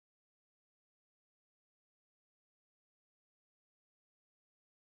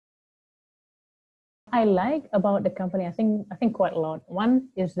I like about the company, I think quite a lot. One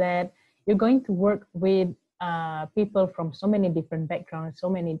is that you're going to work with people from so many different backgrounds, so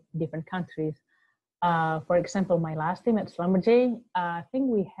many different countries. For example, my last team at Schlumberger, I think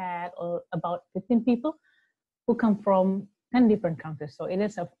we had about 15 people who come from 10 different countries. So it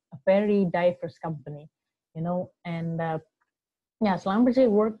is a very diverse company, and yeah, Schlumberger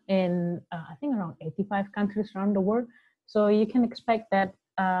work in, I think, around 85 countries around the world. So you can expect that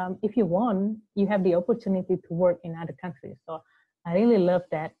if you want, you have the opportunity to work in other countries. So I really love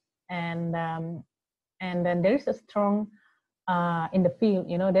that. And and then there's a strong in the field,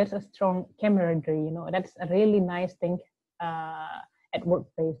 there's a strong camaraderie. That's a really nice thing at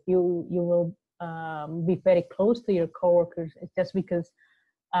workplace. You will be very close to your coworkers. It's just because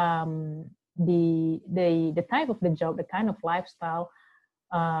um, the type of the job, the kind of lifestyle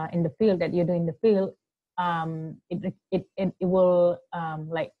in the field that you do in the field, it will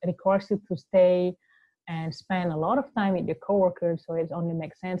like requires you to stay and spend a lot of time with your coworkers. So it only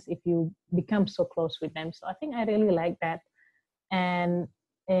makes sense if you become so close with them. So I think I really like that. And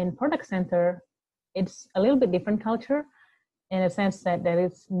in product center, it's a little bit different culture in a sense that there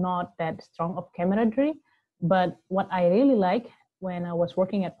is not that strong of camaraderie. But what I really like when I was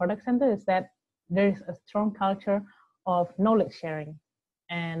working at product center is that there is a strong culture of knowledge sharing,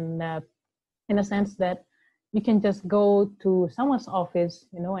 and in a sense that you can just go to someone's office,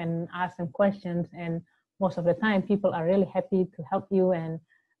 and ask them questions, and most of the time people are really happy to help you and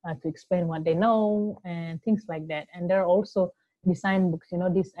to explain what they know and things like that. And there are also design books.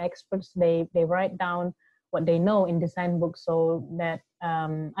 These experts, they write down what they know in design books so that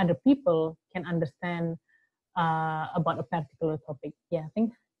other people can understand about a particular topic.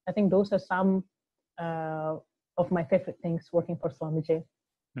 I think those are some uh, of my favorite things working for Schlumberger.